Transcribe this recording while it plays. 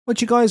What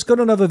you guys,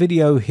 got another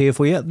video here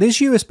for you. This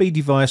USB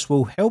device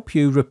will help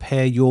you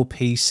repair your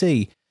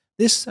PC.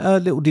 This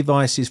little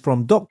device is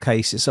from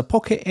Dockcase. It's a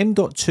Pocket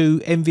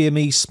M.2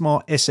 NVMe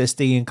Smart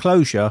SSD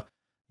enclosure.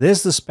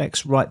 There's the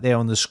specs right there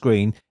on the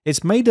screen.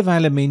 It's made of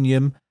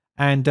aluminium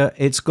and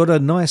it's got a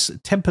nice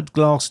tempered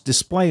glass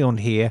display on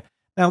here.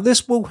 Now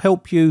this will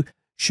help you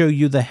show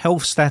you the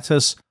health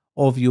status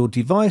of your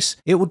device.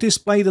 It will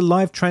display the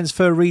live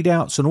transfer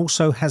readouts and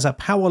also has a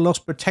power loss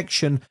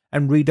protection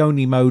and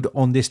read-only mode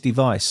on this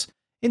device.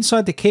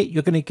 Inside the kit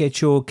you're going to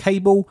get your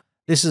cable.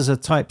 This is a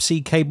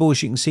Type-C cable,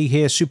 as you can see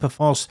here, super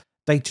fast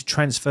data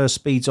transfer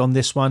speeds on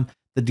this one.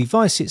 The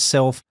device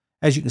itself,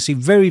 as you can see,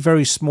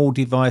 very small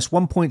device,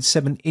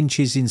 1.7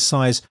 inches in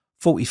size,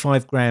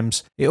 45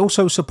 grams. It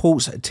also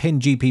supports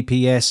 10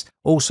 Gbps.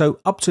 Also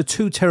up to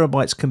 2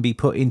 terabytes can be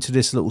put into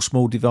this little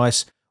small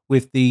device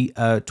with the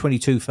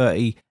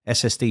 2230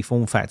 SSD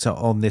form factor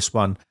on this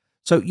one.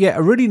 So yeah,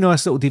 a really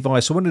nice little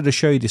device. I wanted to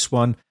show you this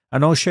one,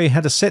 and I'll show you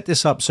how to set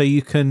this up so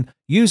you can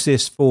use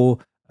this for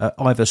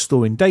either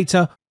storing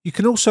data. You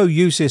can also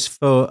use this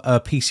for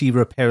PC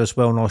repair as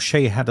well, and I'll show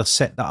you how to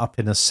set that up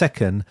in a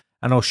second,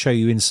 and I'll show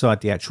you inside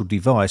the actual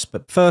device.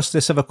 But first,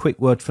 let's have a quick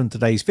word from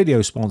today's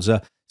video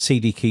sponsor,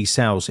 CD Key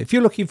Sales. If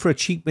you're looking for a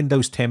cheap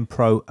Windows 10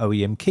 Pro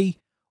OEM key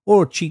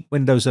or a cheap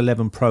Windows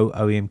 11 Pro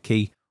OEM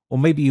key, or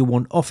maybe you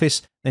want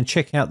Office, then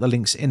check out the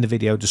links in the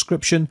video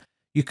description.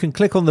 You can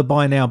click on the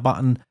Buy Now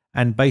button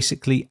and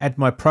basically add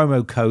my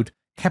promo code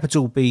B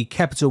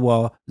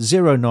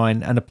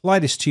R09 and apply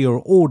this to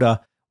your order.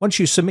 Once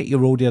you submit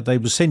your order, they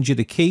will send you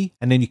the key,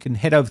 and then you can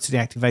head over to the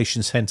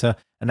activation center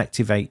and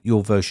activate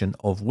your version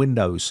of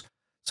Windows.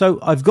 So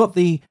I've got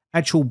the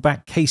actual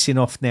back casing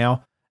off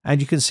now, and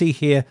you can see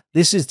here,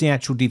 this is the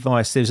actual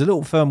device. There's a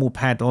little thermal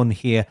pad on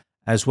here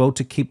as well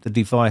to keep the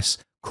device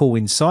cool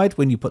inside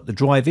when you put the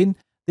drive in.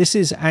 This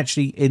is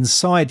actually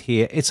inside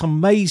here. It's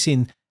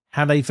amazing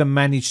how they've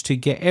managed to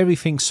get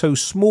everything so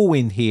small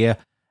in here.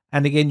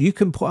 And again, you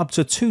can put up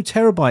to 2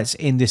 terabytes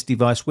in this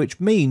device, which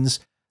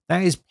means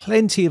that is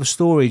plenty of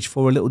storage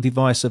for a little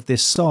device of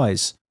this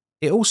size.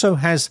 It also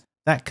has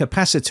that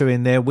capacitor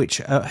in there, which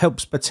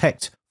helps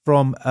protect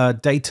from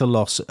data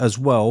loss as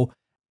well.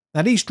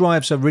 Now these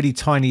drives are really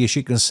tiny, as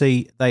you can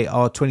see. They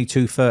are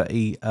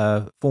 2230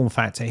 form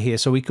factor here,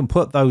 so we can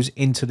put those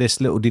into this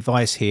little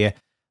device here.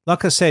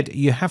 Like I said,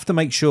 you have to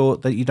make sure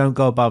that you don't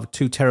go above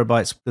 2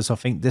 terabytes because I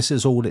think this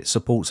is all it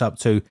supports up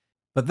to.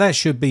 But that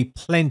should be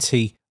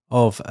plenty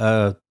of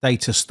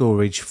data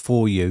storage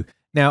for you.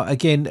 Now,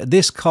 again,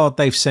 this card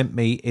they've sent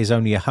me is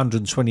only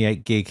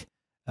 128 gig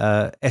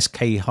SK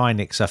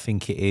Hynix, I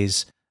think it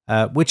is,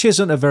 which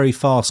isn't a very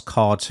fast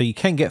card. So you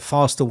can get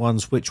faster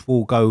ones which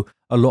will go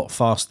a lot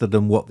faster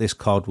than what this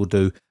card will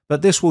do.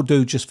 But this will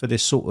do just for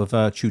this sort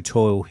of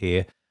tutorial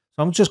here.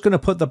 So I'm just going to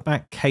put the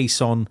back case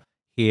on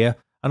here,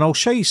 and I'll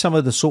show you some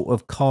of the sort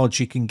of cards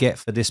you can get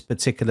for this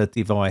particular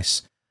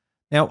device.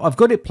 Now, I've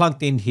got it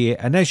plugged in here,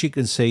 and as you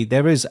can see,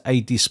 there is a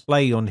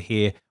display on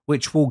here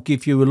which will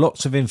give you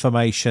lots of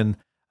information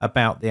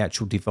about the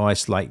actual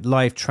device, like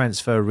live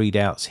transfer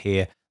readouts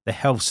here, the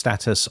health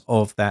status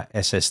of that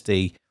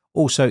SSD.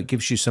 Also, it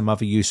gives you some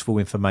other useful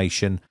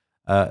information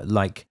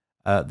like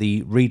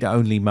the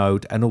read-only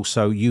mode, and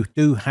also you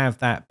do have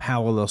that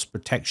power loss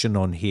protection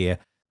on here.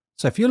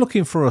 So if you're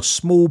looking for a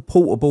small,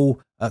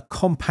 portable,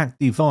 compact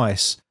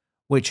device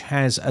which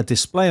has a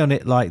display on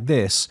it like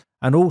this,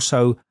 and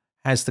also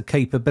has the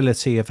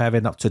capability of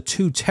having up to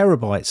 2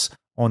 terabytes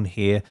on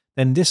here,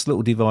 then this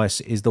little device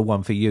is the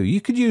one for you. You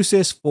could use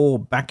this for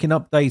backing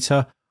up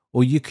data,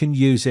 or you can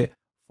use it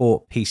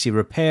for PC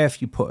repair.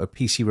 If you put a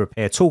PC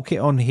repair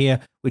toolkit on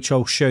here, which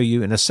I'll show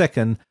you in a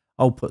second,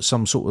 I'll put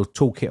some sort of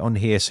toolkit on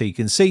here so you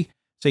can see,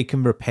 so you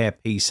can repair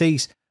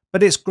PCs.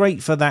 But it's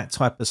great for that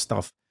type of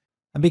stuff.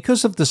 And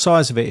because of the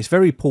size of it, it's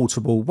very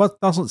portable.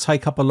 What doesn't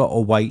take up a lot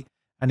of weight.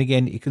 And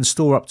again, you can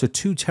store up to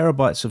 2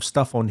 terabytes of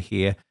stuff on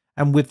here.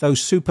 And with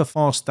those super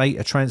fast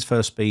data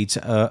transfer speeds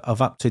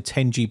of up to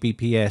 10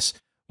 Gbps,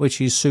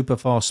 which is super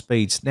fast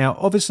speeds. Now,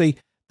 obviously,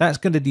 that's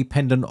going to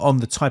depend on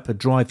the type of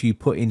drive you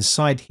put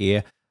inside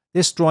here.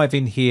 This drive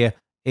in here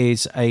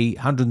is a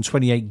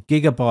 128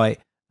 gigabyte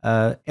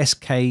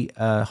SK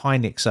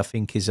Hynix, I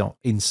think, is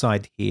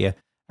inside here.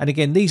 And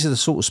again, these are the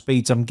sort of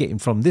speeds I'm getting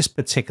from this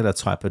particular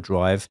type of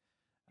drive.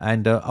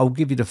 And I'll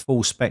give you the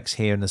full specs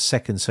here in a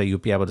second so you'll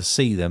be able to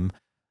see them.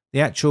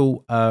 The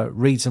actual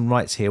reads and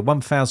writes here,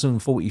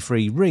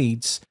 1043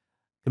 reads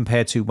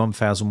compared to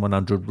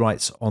 1100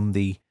 writes on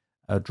the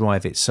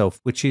drive itself,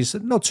 which is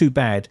not too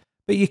bad.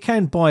 But you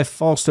can buy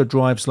faster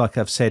drives, like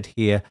I've said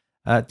here,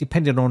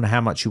 depending on how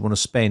much you want to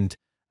spend.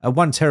 A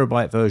 1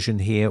 terabyte version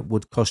here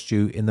would cost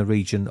you in the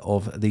region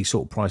of these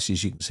sort of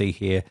prices you can see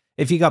here.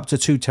 If you go up to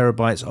 2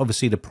 terabytes,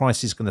 obviously the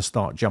price is going to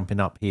start jumping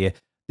up here.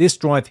 This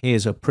drive here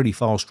is a pretty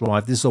fast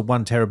drive. This is a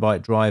 1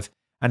 terabyte drive.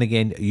 And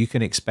again, you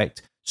can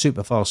expect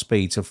super fast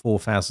speeds of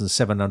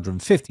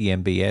 4,750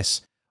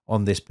 MBS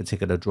on this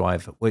particular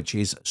drive, which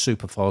is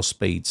super fast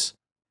speeds.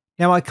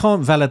 Now, I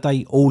can't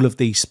validate all of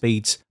these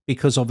speeds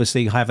because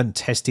obviously I haven't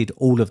tested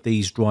all of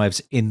these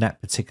drives in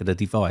that particular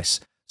device.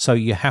 So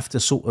you have to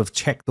sort of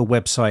check the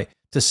website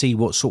to see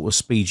what sort of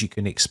speeds you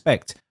can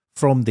expect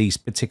from these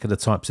particular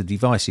types of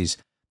devices,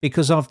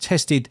 because I've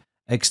tested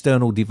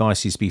external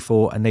devices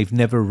before and they've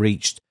never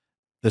reached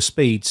the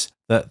speeds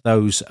that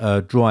those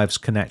drives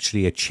can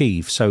actually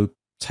achieve. So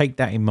take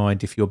that in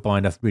mind if you're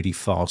buying a really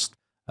fast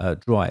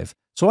drive.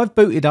 So I've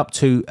booted up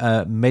to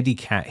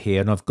Medicat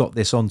here, and I've got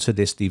this onto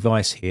this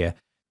device here.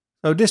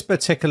 So this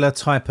particular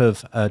type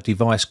of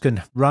device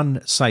can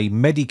run, say,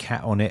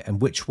 Medicat on it,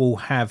 and which will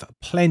have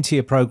plenty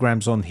of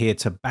programs on here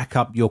to back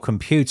up your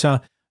computer,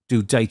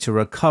 do data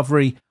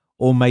recovery,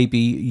 or maybe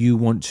you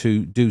want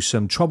to do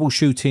some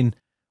troubleshooting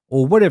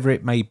or whatever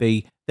it may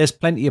be. There's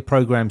plenty of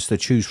programs to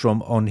choose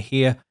from on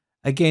here.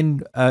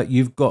 Again,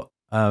 you've got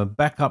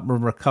backup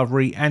and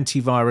recovery,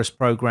 antivirus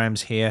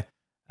programs here,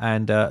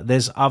 and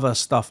there's other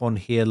stuff on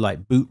here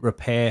like boot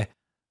repair.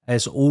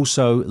 There's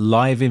also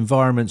live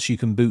environments you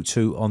can boot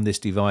to on this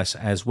device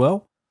as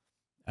well.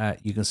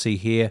 You can see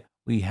here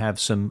we have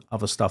some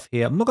other stuff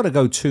here. I'm not going to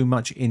go too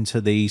much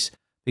into these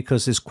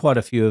because there's quite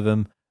a few of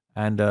them,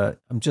 and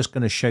I'm just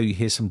going to show you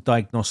here some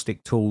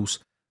diagnostic tools.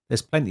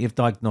 There's plenty of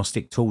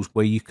diagnostic tools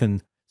where you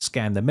can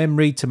scan the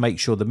memory to make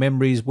sure the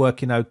memory is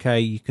working okay.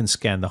 You can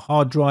scan the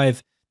hard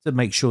drive to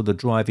make sure the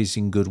drive is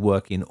in good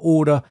working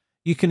order.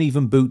 You can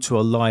even boot to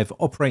a live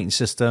operating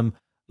system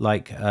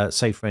like,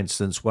 say, for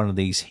instance, one of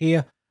these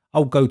here.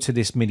 I'll go to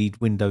this mini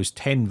Windows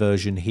 10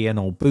 version here and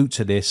I'll boot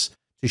to this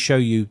to show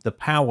you the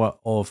power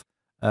of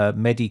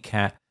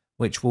Medicat,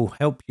 which will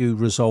help you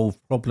resolve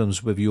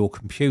problems with your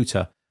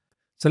computer.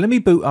 So let me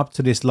boot up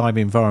to this live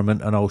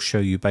environment and I'll show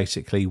you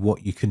basically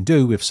what you can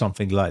do with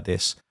something like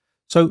this.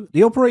 So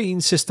the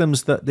operating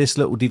systems that this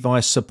little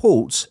device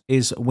supports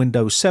is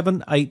Windows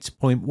 7,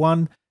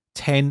 8.1,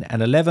 10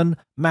 and 11,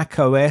 Mac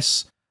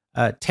OS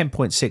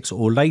 10.6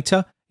 or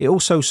later. It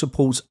also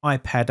supports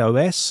iPad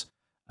OS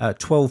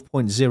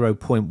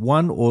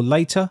 12.0.1 or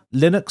later,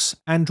 Linux,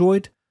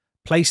 Android,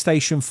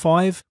 PlayStation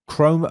 5,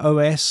 Chrome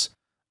OS,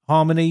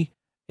 Harmony.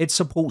 It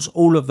supports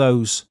all of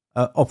those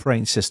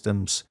operating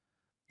systems.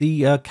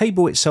 The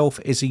cable itself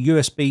is a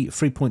USB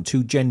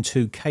 3.2 Gen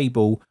 2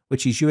 cable,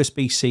 which is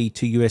USB-C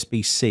to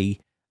USB-C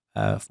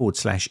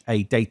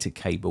 /A data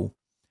cable.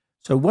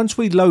 So once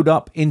we load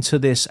up into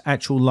this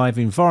actual live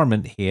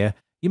environment here,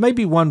 you may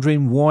be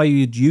wondering why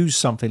you'd use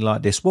something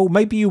like this. Well,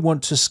 maybe you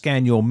want to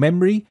scan your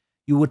memory.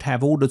 You would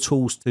have all the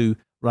tools to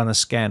run a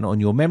scan on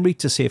your memory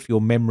to see if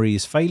your memory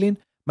is failing.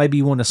 Maybe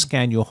you want to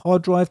scan your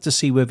hard drive to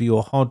see whether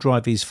your hard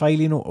drive is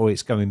failing or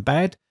it's going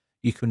bad.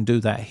 You can do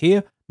that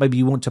here. Maybe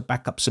you want to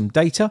back up some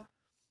data.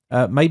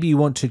 Maybe you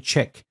want to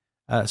check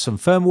some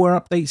firmware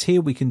updates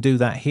here. We can do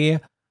that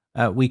here.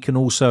 We can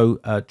also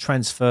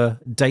transfer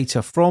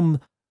data from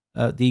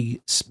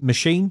the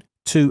machine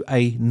to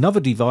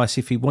another device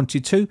if you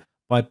wanted to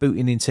by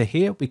booting into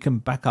here. We can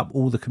back up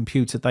all the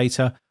computer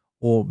data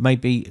or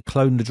maybe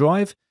clone the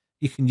drive.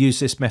 You can use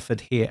this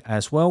method here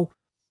as well.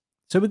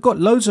 So we've got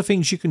loads of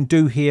things you can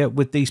do here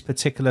with these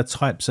particular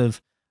types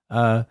of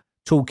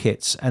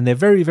toolkits, and they're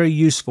very, very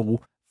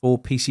useful for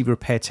PC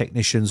repair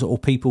technicians or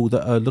people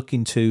that are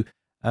looking to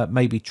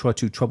maybe try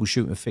to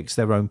troubleshoot and fix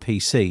their own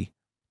PC.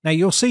 Now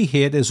you'll see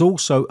here there's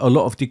also a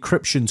lot of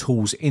decryption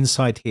tools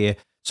inside here.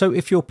 So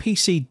if your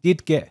PC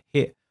did get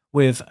hit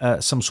with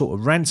some sort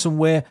of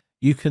ransomware,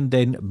 you can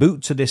then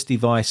boot to this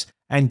device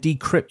and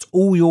decrypt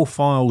all your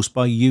files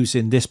by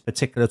using this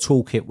particular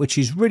toolkit, which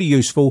is really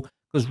useful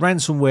because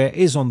ransomware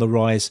is on the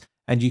rise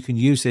and you can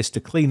use this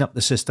to clean up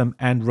the system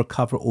and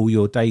recover all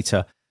your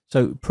data.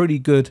 So pretty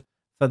good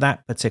for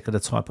that particular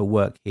type of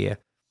work here.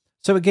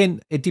 So again,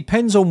 it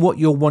depends on what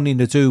you're wanting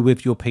to do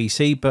with your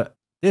PC, but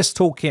this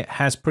toolkit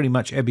has pretty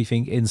much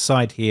everything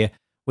inside here,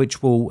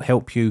 which will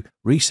help you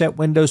reset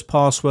Windows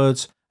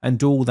passwords and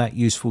do all that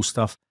useful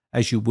stuff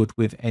as you would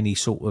with any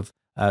sort of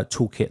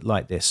toolkit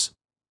like this.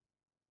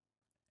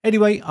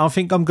 Anyway, I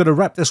think I'm going to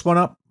wrap this one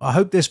up. I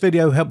hope this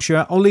video helps you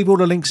out. I'll leave all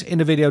the links in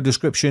the video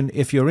description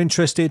if you're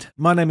interested.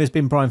 My name has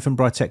been Brian from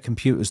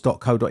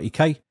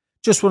briteccomputers.co.uk.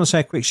 Just want to say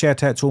a quick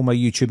shout out to all my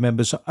YouTube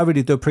members. I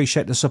really do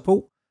appreciate the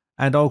support,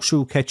 and I'll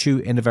sure catch you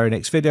in the very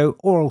next video,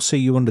 or I'll see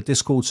you on the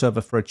Discord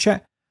server for a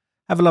chat.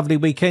 Have a lovely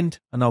weekend,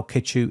 and I'll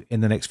catch you in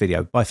the next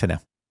video. Bye for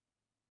now.